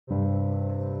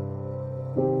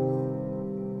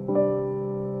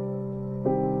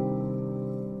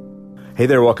Hey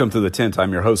there, welcome to The Tint.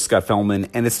 I'm your host, Scott Fellman,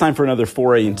 and it's time for another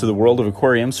foray into the world of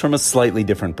aquariums from a slightly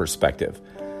different perspective.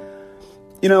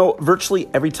 You know, virtually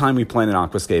every time we plan an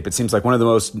aquascape, it seems like one of the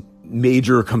most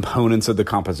major components of the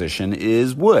composition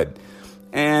is wood.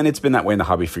 And it's been that way in the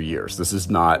hobby for years. This is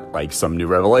not like some new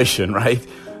revelation, right?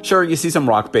 Sure, you see some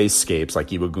rock-based scapes like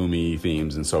Iwagumi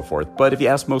themes and so forth, but if you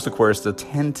ask most aquarists, they'll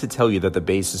tend to tell you that the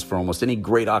basis for almost any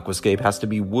great aquascape has to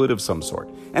be wood of some sort.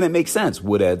 And it makes sense.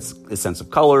 Wood adds a sense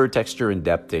of color, texture, and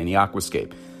depth to any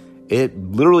aquascape. It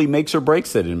literally makes or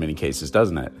breaks it in many cases,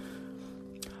 doesn't it?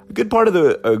 A good part of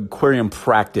the aquarium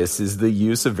practice is the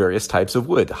use of various types of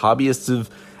wood. Hobbyists have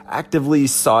actively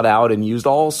sought out and used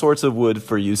all sorts of wood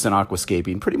for use in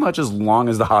aquascaping pretty much as long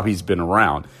as the hobby's been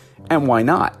around. And why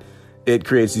not? It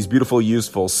creates these beautiful,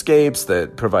 useful scapes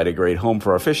that provide a great home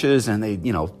for our fishes, and they,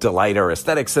 delight our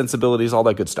aesthetic sensibilities, all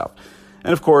that good stuff.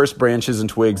 And of course, branches and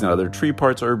twigs and other tree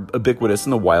parts are ubiquitous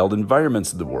in the wild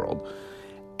environments of the world.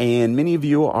 And many of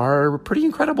you are pretty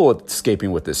incredible at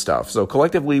scaping with this stuff. So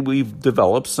collectively, we've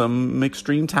developed some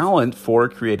extreme talent for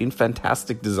creating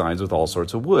fantastic designs with all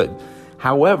sorts of wood.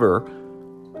 However,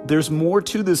 there's more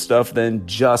to this stuff than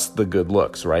just the good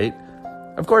looks, right?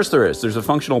 Of course there is. There's a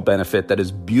functional benefit that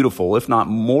is beautiful, if not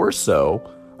more so,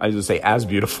 I would say as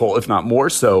beautiful, if not more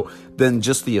so, than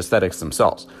just the aesthetics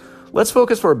themselves. Let's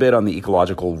focus for a bit on the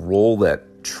ecological role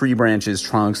that tree branches,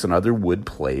 trunks, and other wood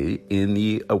play in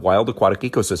the wild aquatic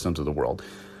ecosystems of the world.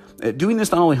 Doing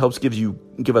this not only helps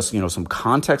give us some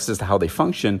context as to how they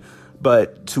function,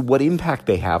 but to what impact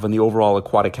they have on the overall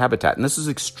aquatic habitat. And this is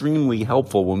extremely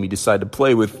helpful when we decide to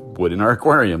play with wood in our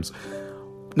aquariums.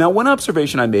 Now, one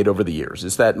observation I made over the years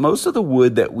is that most of the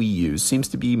wood that we use seems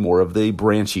to be more of the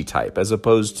branchy type, as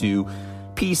opposed to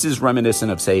pieces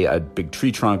reminiscent of, say, a big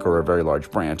tree trunk or a very large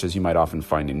branch, as you might often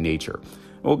find in nature.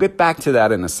 We'll get back to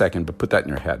that in a second, but put that in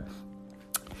your head.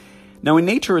 Now, in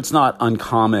nature, it's not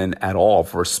uncommon at all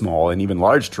for small and even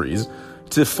large trees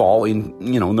to fall in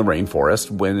the rainforest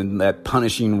when that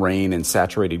punishing rain and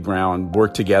saturated ground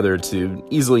work together to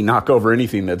easily knock over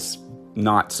anything that's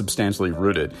not substantially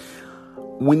rooted.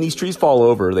 When these trees fall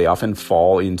over, they often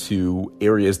fall into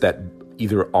areas that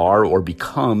either are or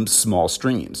become small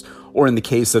streams. Or in the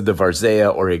case of the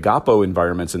Várzea or Igapo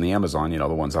environments in the Amazon, the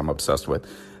ones I'm obsessed with,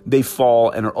 they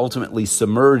fall and are ultimately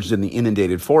submerged in the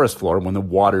inundated forest floor when the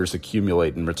waters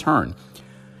accumulate and return.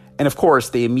 And of course,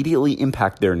 they immediately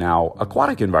impact their now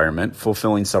aquatic environment,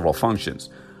 fulfilling several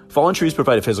functions. Fallen trees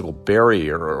provide a physical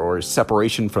barrier or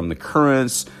separation from the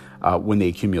currents, when they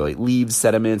accumulate leaves,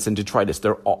 sediments, and detritus.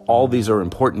 All these are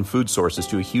important food sources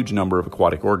to a huge number of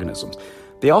aquatic organisms.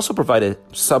 They also provide a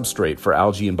substrate for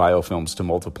algae and biofilms to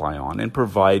multiply on, and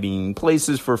providing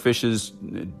places for fishes,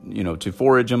 to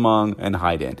forage among and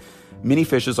hide in. Many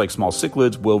fishes, like small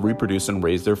cichlids, will reproduce and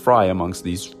raise their fry amongst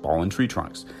these fallen tree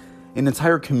trunks. An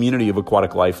entire community of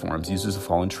aquatic life forms uses a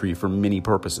fallen tree for many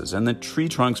purposes, and the tree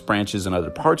trunks, branches, and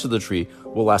other parts of the tree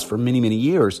will last for many, many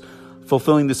years,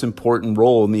 fulfilling this important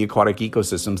role in the aquatic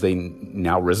ecosystems they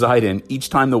now reside in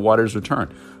each time the waters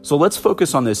return. So let's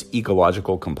focus on this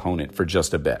ecological component for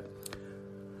just a bit.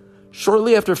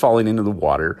 Shortly after falling into the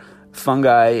water,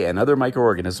 fungi and other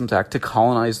microorganisms act to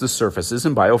colonize the surfaces,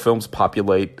 and biofilms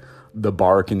populate the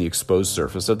bark and the exposed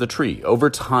surface of the tree. Over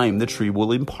time, the tree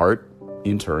will impart,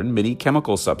 in turn, many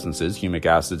chemical substances, humic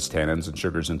acids, tannins, and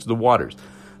sugars into the waters.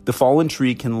 The fallen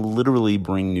tree can literally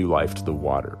bring new life to the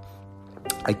water.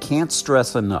 I can't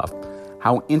stress enough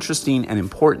how interesting and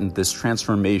important this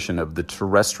transformation of the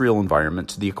terrestrial environment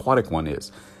to the aquatic one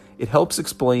is. It helps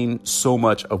explain so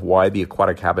much of why the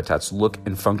aquatic habitats look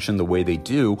and function the way they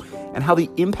do, and how the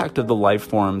impact of the life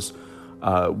forms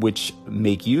which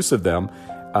make use of them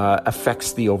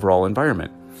affects the overall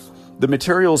environment. The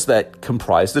materials that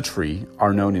comprise the tree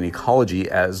are known in ecology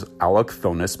as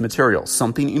allochthonous materials,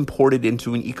 something imported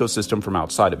into an ecosystem from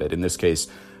outside of it. In this case,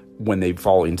 when they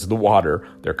fall into the water,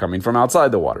 they're coming from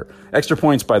outside the water. Extra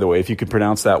points, by the way, if you could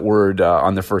pronounce that word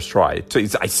on the first try.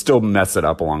 I still mess it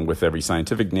up along with every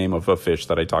scientific name of a fish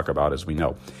that I talk about, as we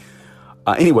know.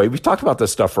 Anyway, we've talked about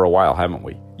this stuff for a while, haven't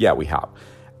we? Yeah, we have.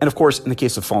 And of course, in the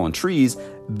case of fallen trees,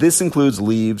 this includes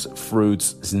leaves,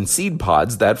 fruits, and seed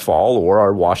pods that fall or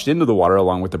are washed into the water,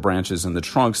 along with the branches and the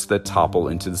trunks that topple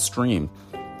into the stream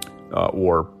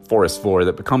or forest floor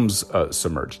that becomes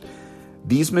submerged.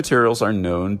 These materials are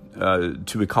known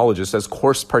to ecologists as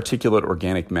coarse particulate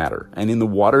organic matter. And in the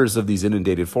waters of these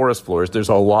inundated forest floors, there's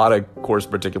a lot of coarse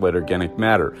particulate organic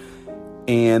matter.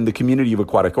 And the community of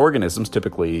aquatic organisms,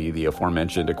 typically the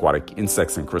aforementioned aquatic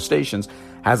insects and crustaceans,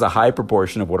 has a high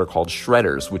proportion of what are called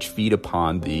shredders, which feed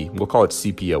upon we'll call it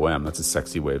CPOM, that's a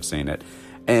sexy way of saying it,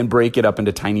 and break it up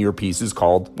into tinier pieces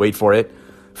called, wait for it,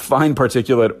 Fine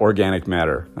particulate organic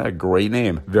matter. A great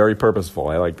name. Very purposeful.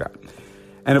 I like that.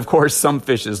 And of course, some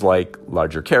fishes like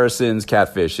larger characins,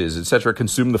 catfishes, etc.,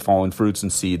 consume the fallen fruits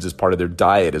and seeds as part of their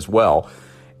diet as well.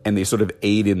 And they sort of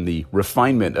aid in the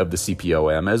refinement of the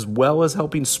CPOM, as well as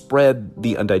helping spread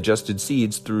the undigested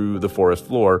seeds through the forest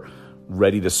floor,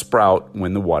 ready to sprout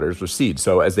when the waters recede.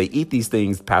 So as they eat these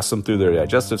things, pass them through their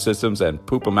digestive systems and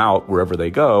poop them out wherever they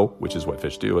go, which is what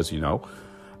fish do, as you know,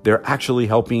 they're actually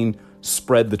helping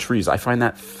spread the trees. I find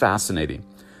that fascinating.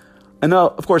 And now,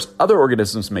 of course, other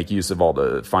organisms make use of all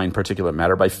the fine particulate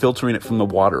matter by filtering it from the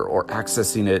water or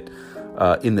accessing it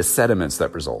in the sediments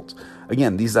that result.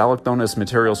 Again, these allochthonous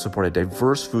materials support a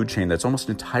diverse food chain that's almost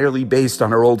entirely based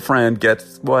on our old friend,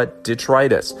 guess what,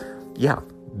 detritus. Yeah,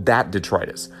 that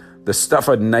detritus. The stuff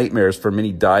of nightmares for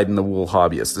many dyed-in-the-wool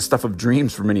hobbyists, the stuff of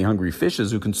dreams for many hungry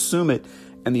fishes who consume it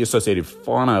and the associated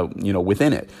fauna,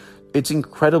 within it. It's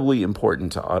incredibly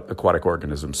important to aquatic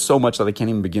organisms, so much that I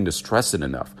can't even begin to stress it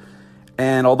enough.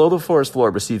 And although the forest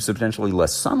floor receives substantially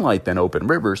less sunlight than open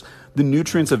rivers, the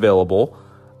nutrients available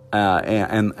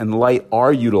and light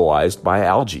are utilized by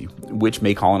algae, which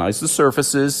may colonize the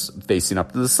surfaces facing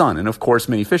up to the sun. And of course,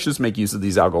 many fishes make use of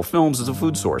these algal films as a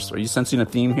food source. Are you sensing a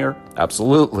theme here?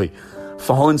 Absolutely.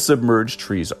 Fallen submerged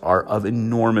trees are of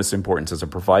enormous importance as a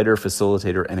provider,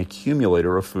 facilitator, and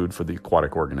accumulator of food for the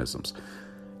aquatic organisms.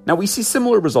 Now, we see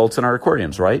similar results in our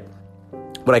aquariums, right?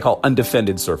 What I call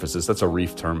undefended surfaces. That's a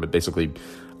reef term, but basically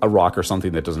a rock or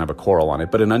something that doesn't have a coral on it.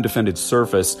 But an undefended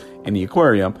surface in the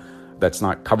aquarium that's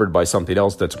not covered by something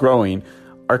else that's growing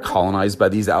are colonized by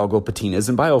these algal patinas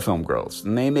and biofilm growths.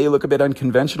 And they may look a bit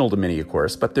unconventional to many, of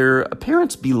course, but their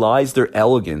appearance belies their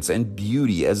elegance and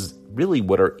beauty as really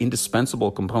what are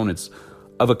indispensable components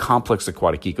of a complex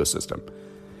aquatic ecosystem.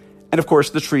 And of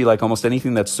course, the tree, like almost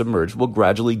anything that's submerged, will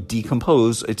gradually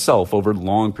decompose itself over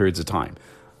long periods of time.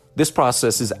 This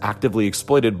process is actively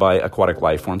exploited by aquatic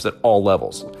life forms at all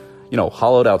levels.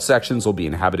 Hollowed out sections will be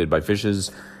inhabited by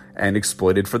fishes and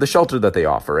exploited for the shelter that they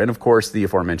offer. And of course, the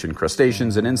aforementioned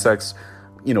crustaceans and insects,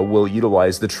 will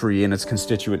utilize the tree and its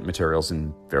constituent materials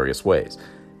in various ways.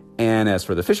 And as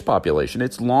for the fish population,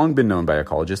 it's long been known by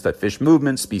ecologists that fish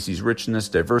movement, species richness,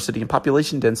 diversity, and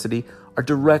population density are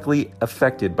directly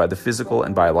affected by the physical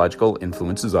and biological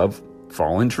influences of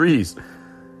fallen trees.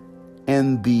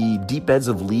 And the deep beds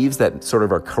of leaves that sort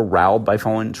of are corralled by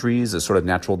fallen trees as sort of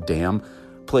natural dam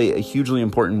play a hugely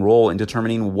important role in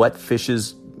determining what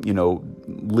fishes,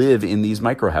 live in these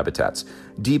microhabitats.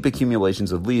 Deep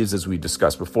accumulations of leaves, as we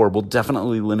discussed before, will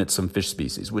definitely limit some fish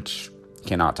species, which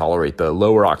cannot tolerate the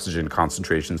lower oxygen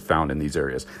concentrations found in these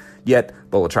areas. Yet,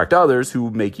 they'll attract others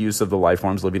who make use of the life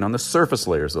forms living on the surface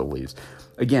layers of the leaves.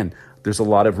 Again, there's a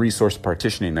lot of resource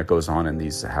partitioning that goes on in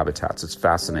these habitats. It's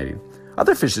fascinating.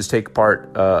 Other fishes take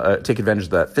advantage of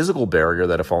that physical barrier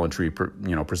that a fallen tree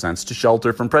presents to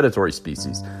shelter from predatory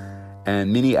species.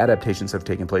 And many adaptations have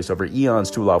taken place over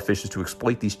eons to allow fishes to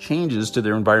exploit these changes to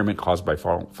their environment caused by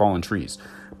fallen trees,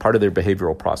 part of their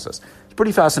behavioral process. It's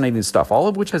pretty fascinating stuff, all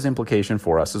of which has implication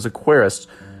for us as aquarists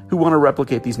who want to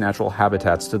replicate these natural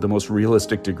habitats to the most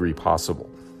realistic degree possible.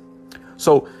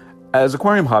 So, as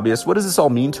aquarium hobbyists, what does this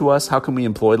all mean to us? How can we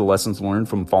employ the lessons learned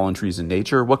from fallen trees in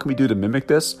nature? What can we do to mimic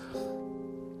this?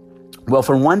 Well,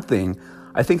 for one thing,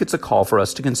 I think it's a call for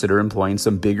us to consider employing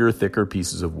some bigger, thicker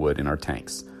pieces of wood in our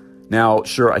tanks. Now,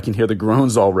 sure, I can hear the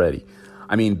groans already.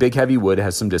 I mean, big, heavy wood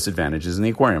has some disadvantages in the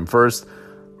aquarium. First,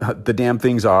 the damn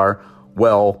things are,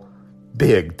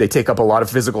 big. They take up a lot of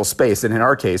physical space, and in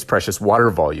our case, precious water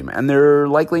volume. And they're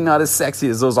likely not as sexy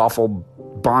as those awful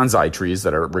bonsai trees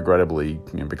that are regrettably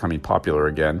becoming popular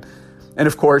again. And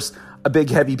of course, a big,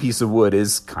 heavy piece of wood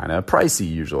is kind of pricey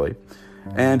usually,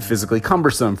 and physically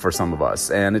cumbersome for some of us.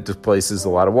 And it displaces a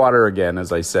lot of water again.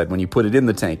 As I said, when you put it in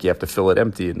the tank, you have to fill it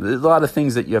empty. And there's a lot of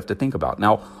things that you have to think about.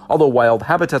 Now, although wild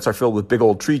habitats are filled with big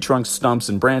old tree trunks, stumps,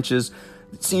 and branches,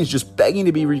 it seems just begging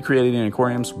to be recreated in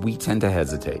aquariums, we tend to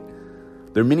hesitate.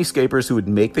 There are many scapers who would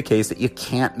make the case that you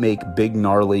can't make big,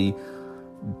 gnarly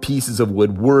pieces of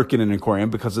wood work in an aquarium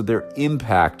because of their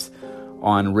impact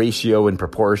on ratio and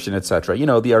proportion, etc.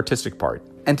 The artistic part.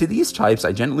 And to these types,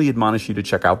 I gently admonish you to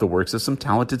check out the works of some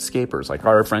talented scapers, like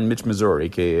our friend Mitch Mazur,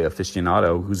 aka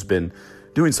Aficionado, who's been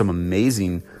doing some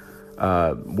amazing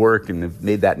work and have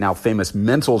made that now famous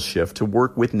mental shift to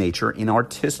work with nature in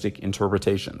artistic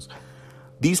interpretations.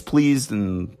 These pleased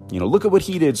and, look at what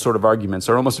he did sort of arguments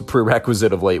are almost a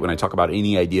prerequisite of late when I talk about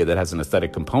any idea that has an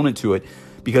aesthetic component to it,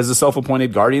 because the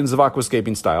self-appointed guardians of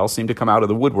aquascaping style seem to come out of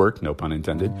the woodwork, no pun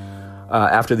intended,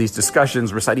 after these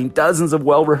discussions, reciting dozens of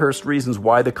well-rehearsed reasons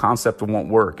why the concept won't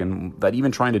work, and that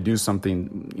even trying to do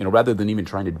something, rather than even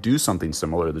trying to do something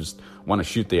similar, they just want to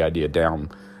shoot the idea down.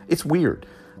 It's weird.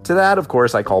 To that, of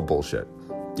course, I call bullshit.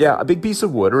 Yeah, a big piece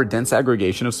of wood or a dense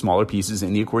aggregation of smaller pieces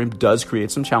in the aquarium does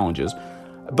create some challenges,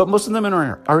 but most of them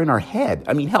are in our head.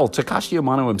 I mean, hell, Takashi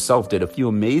Amano himself did a few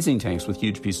amazing tanks with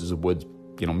huge pieces of wood,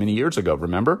 many years ago,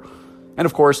 remember? And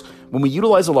of course, when we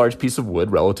utilize a large piece of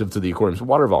wood relative to the aquarium's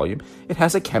water volume, it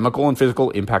has a chemical and physical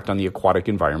impact on the aquatic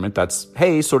environment that's,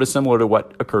 hey, sort of similar to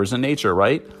what occurs in nature,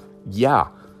 right? Yeah.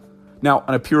 Now,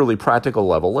 on a purely practical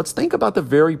level, let's think about the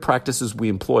very practices we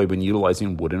employ when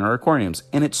utilizing wood in our aquariums,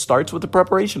 and it starts with the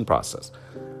preparation process.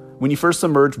 When you first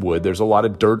submerge wood, there's a lot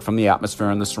of dirt from the atmosphere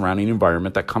and the surrounding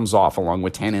environment that comes off, along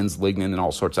with tannins, lignin, and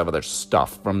all sorts of other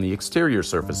stuff from the exterior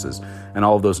surfaces and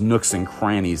all of those nooks and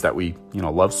crannies that we,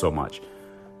 love so much.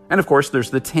 And of course, there's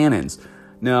the tannins.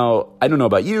 Now, I don't know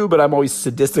about you, but I'm always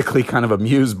sadistically kind of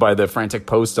amused by the frantic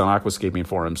posts on aquascaping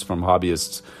forums from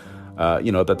hobbyists,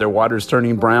 that their water's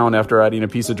turning brown after adding a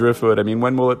piece of driftwood. I mean,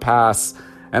 when will it pass?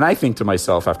 And I think to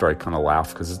myself after I kind of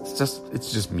laugh, because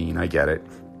it's just mean, I get it.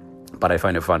 But I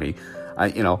find it funny.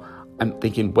 I'm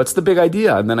thinking, what's the big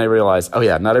idea? And then I realize, oh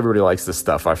yeah, not everybody likes this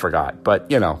stuff. I forgot.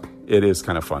 But, it is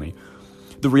kind of funny.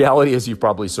 The reality, as you've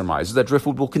probably surmised, is that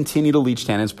driftwood will continue to leach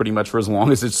tannins pretty much for as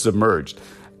long as it's submerged.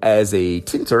 As a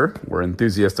tinter, or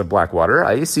enthusiast of black water,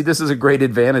 I see this as a great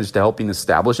advantage to helping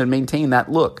establish and maintain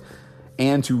that look,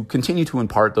 and to continue to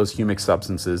impart those humic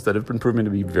substances that have been proven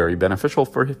to be very beneficial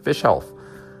for fish health.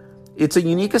 It's a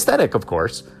unique aesthetic, of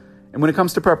course, and when it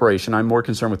comes to preparation, I'm more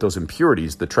concerned with those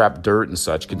impurities, the trapped dirt and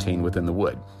such contained within the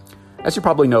wood. As you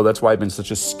probably know, that's why I've been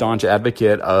such a staunch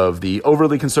advocate of the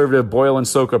overly conservative boil and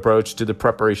soak approach to the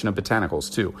preparation of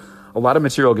botanicals, too. A lot of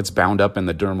material gets bound up in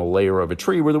the dermal layer of a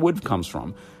tree where the wood comes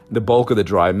from. The bulk of the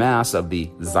dry mass of the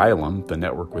xylem, the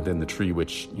network within the tree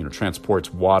which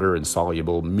transports water and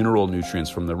soluble mineral nutrients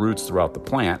from the roots throughout the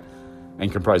plant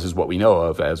and comprises what we know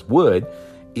of as wood,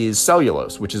 is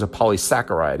cellulose, which is a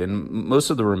polysaccharide, and most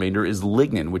of the remainder is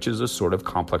lignin, which is a sort of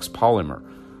complex polymer.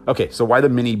 Okay, so why the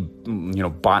mini,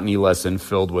 botany lesson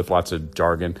filled with lots of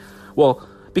jargon? Well,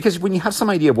 because when you have some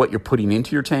idea of what you're putting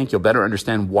into your tank, you'll better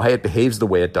understand why it behaves the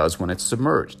way it does when it's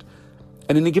submerged.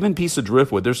 And in a given piece of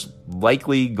driftwood, there's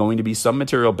likely going to be some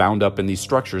material bound up in these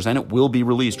structures, and it will be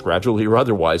released gradually or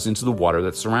otherwise into the water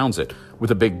that surrounds it,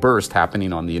 with a big burst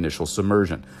happening on the initial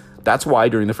submersion. That's why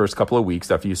during the first couple of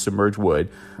weeks after you submerge wood,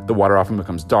 the water often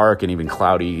becomes dark and even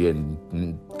cloudy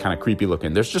and kind of creepy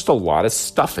looking. There's just a lot of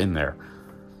stuff in there.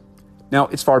 Now,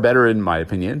 it's far better, in my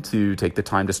opinion, to take the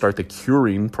time to start the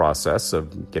curing process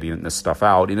of getting this stuff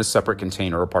out in a separate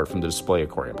container apart from the display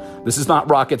aquarium. This is not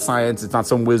rocket science. It's not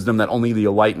some wisdom that only the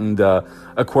enlightened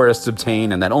aquarists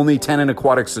obtain and that only Tenon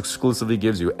Aquatics exclusively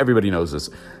gives you. Everybody knows this.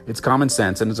 It's common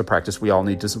sense, and it's a practice we all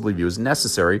need to simply view as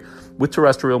necessary with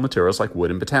terrestrial materials like wood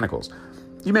and botanicals.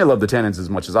 You may love the tannins as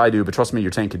much as I do, but trust me,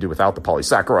 your tank can do without the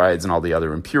polysaccharides and all the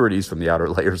other impurities from the outer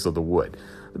layers of the wood.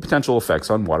 The potential effects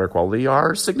on water quality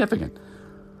are significant.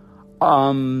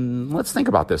 Let's think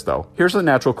about this, though. Here's a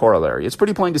natural corollary. It's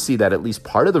pretty plain to see that at least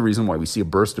part of the reason why we see a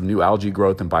burst of new algae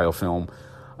growth and biofilm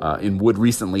in wood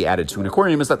recently added to an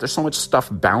aquarium is that there's so much stuff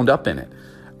bound up in it.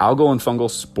 Algal and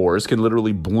fungal spores can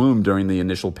literally bloom during the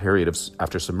initial period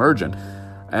after submersion.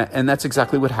 And that's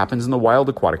exactly what happens in the wild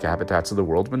aquatic habitats of the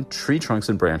world when tree trunks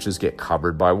and branches get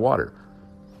covered by water.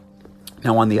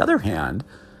 Now, on the other hand,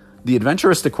 the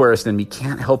adventurous aquarist in me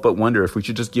can't help but wonder if we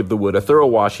should just give the wood a thorough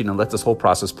washing and let this whole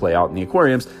process play out in the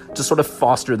aquariums to sort of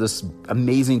foster this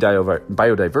amazing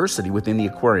biodiversity within the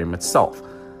aquarium itself.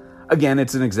 Again,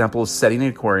 it's an example of setting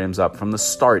aquariums up from the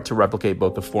start to replicate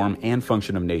both the form and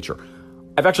function of nature.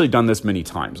 I've actually done this many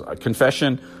times.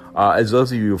 Confession, as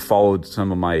those of you who followed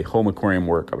some of my home aquarium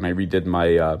work, when I redid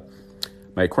my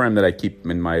aquarium that I keep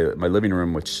in my living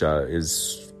room, which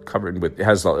is covered with, it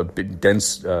has a big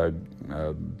dense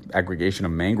aggregation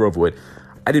of mangrove wood.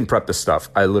 I didn't prep this stuff.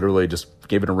 I literally just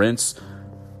gave it a rinse,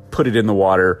 put it in the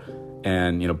water,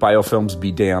 and biofilms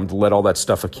be damned, let all that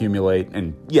stuff accumulate.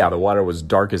 And yeah, the water was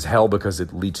dark as hell because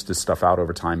it leached this stuff out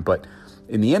over time, but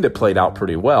in the end it played out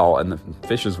pretty well, and the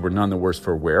fishes were none the worse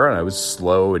for wear, and I was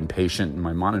slow and patient in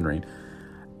my monitoring,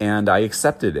 and I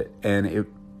accepted it, and it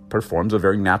performs a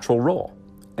very natural role.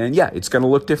 And yeah, it's going to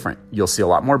look different. You'll see a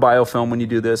lot more biofilm when you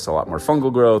do this, a lot more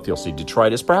fungal growth. You'll see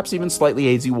detritus, perhaps even slightly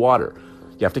hazy water.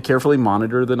 You have to carefully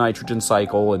monitor the nitrogen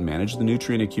cycle and manage the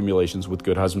nutrient accumulations with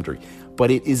good husbandry. But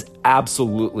it is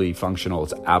absolutely functional.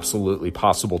 It's absolutely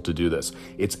possible to do this.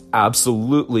 It's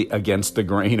absolutely against the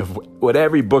grain of what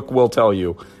every book will tell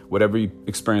you, what every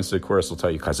experienced aquarist will tell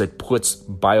you, because it puts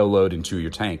bioload into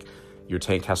your tank. Your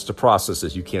tank has to process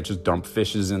this. You can't just dump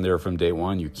fishes in there from day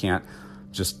one. You can't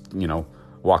just,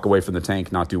 walk away from the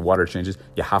tank, not do water changes.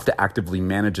 You have to actively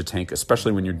manage a tank,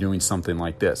 especially when you're doing something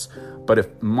like this. But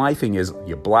if my thing is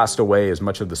you blast away as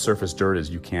much of the surface dirt as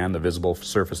you can, the visible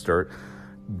surface dirt,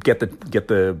 get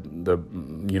the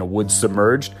wood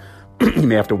submerged. You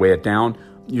may have to weigh it down.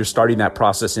 You're starting that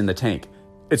process in the tank.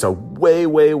 It's a way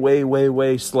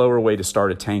slower way to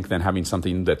start a tank than having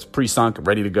something that's pre-sunk,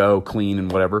 ready to go, clean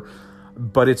and whatever.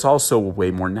 But it's also a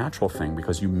way more natural thing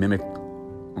because you mimic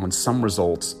on some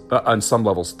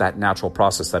levels, that natural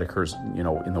process that occurs,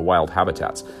 in the wild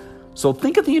habitats. So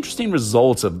think of the interesting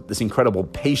results of this incredible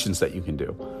patience that you can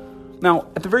do. Now,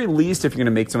 at the very least, if you're going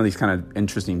to make some of these kind of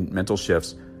interesting mental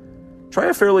shifts, try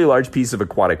a fairly large piece of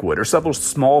aquatic wood or several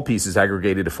small pieces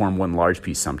aggregated to form one large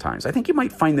piece sometimes. I think you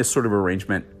might find this sort of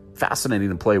arrangement fascinating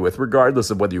to play with, regardless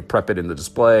of whether you prep it in the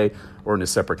display or in a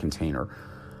separate container.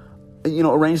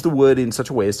 Arrange the wood in such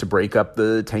a way as to break up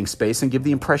the tank space and give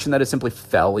the impression that it simply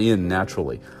fell in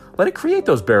naturally. Let it create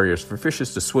those barriers for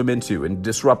fishes to swim into and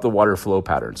disrupt the water flow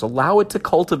patterns. Allow it to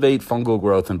cultivate fungal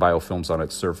growth and biofilms on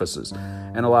its surfaces,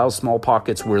 and allow small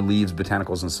pockets where leaves,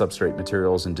 botanicals, and substrate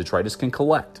materials and detritus can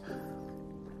collect.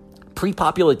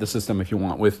 Pre-populate the system if you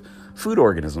want with food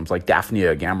organisms like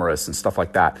Daphnia, Gammarus, and stuff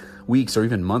like that, weeks or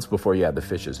even months before you add the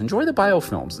fishes. Enjoy the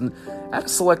biofilms and add a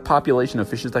select population of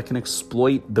fishes that can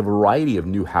exploit the variety of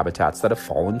new habitats that a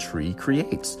fallen tree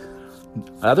creates.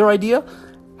 Another idea?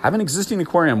 Have an existing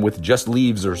aquarium with just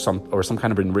leaves or some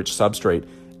kind of enriched substrate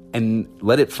and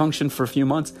let it function for a few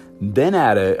months. Then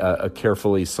add a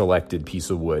carefully selected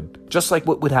piece of wood, just like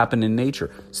what would happen in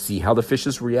nature. See how the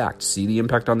fishes react. See the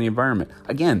impact on the environment.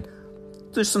 Again,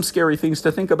 there's some scary things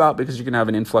to think about because you can have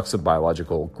an influx of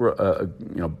biological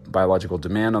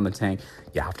demand on the tank.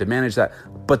 You have to manage that.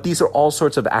 But these are all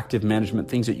sorts of active management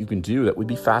things that you can do that would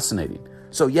be fascinating.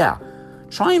 So yeah,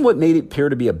 trying what made it appear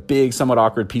to be a big, somewhat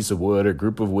awkward piece of wood or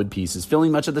group of wood pieces,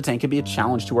 filling much of the tank can be a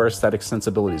challenge to our aesthetic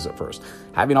sensibilities at first.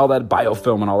 Having all that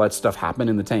biofilm and all that stuff happen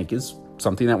in the tank is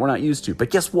something that we're not used to.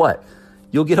 But guess what?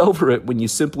 You'll get over it when you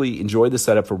simply enjoy the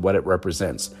setup for what it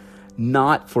represents,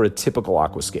 not for a typical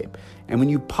aquascape. And when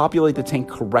you populate the tank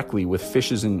correctly with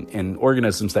fishes and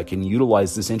organisms that can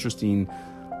utilize this interesting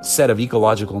set of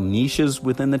ecological niches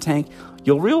within the tank,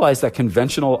 you'll realize that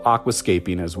conventional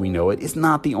aquascaping as we know it is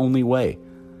not the only way.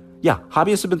 Yeah,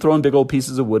 hobbyists have been throwing big old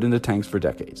pieces of wood into tanks for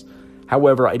decades.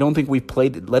 However, I don't think we've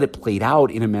let it played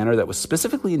out in a manner that was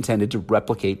specifically intended to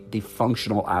replicate the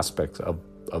functional aspects of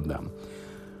them.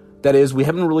 That is, we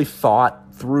haven't really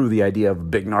thought through the idea of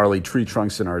big gnarly tree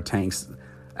trunks in our tanks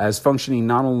as functioning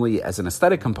not only as an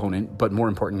aesthetic component, but more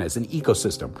important as an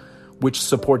ecosystem, which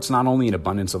supports not only an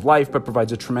abundance of life, but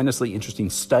provides a tremendously interesting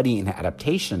study in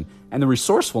adaptation and the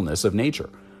resourcefulness of nature.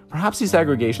 Perhaps these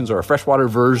aggregations are a freshwater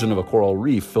version of a coral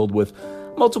reef filled with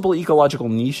multiple ecological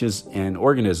niches and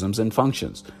organisms and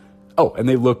functions. Oh, and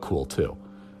they look cool too.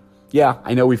 Yeah,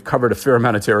 I know we've covered a fair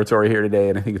amount of territory here today,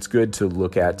 and I think it's good to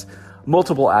look at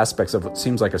multiple aspects of what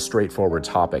seems like a straightforward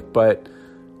topic, but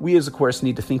we as aquarists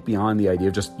need to think beyond the idea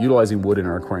of just utilizing wood in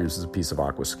our aquariums as a piece of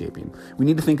aquascaping. We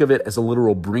need to think of it as a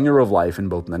literal bringer of life in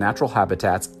both the natural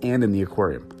habitats and in the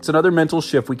aquarium. It's another mental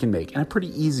shift we can make, and a pretty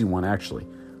easy one actually.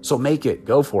 So make it,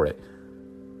 go for it.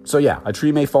 So yeah, a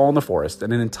tree may fall in the forest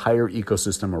and an entire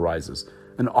ecosystem arises.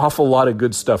 An awful lot of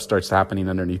good stuff starts happening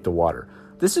underneath the water.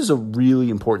 This is a really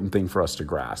important thing for us to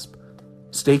grasp.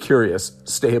 Stay curious,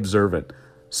 stay observant,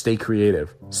 stay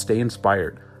creative, stay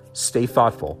inspired, stay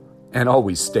thoughtful, and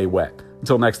always stay wet.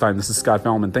 Until next time, this is Scott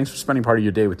Fellman. Thanks for spending part of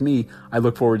your day with me. I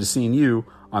look forward to seeing you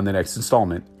on the next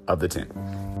installment of The Tint.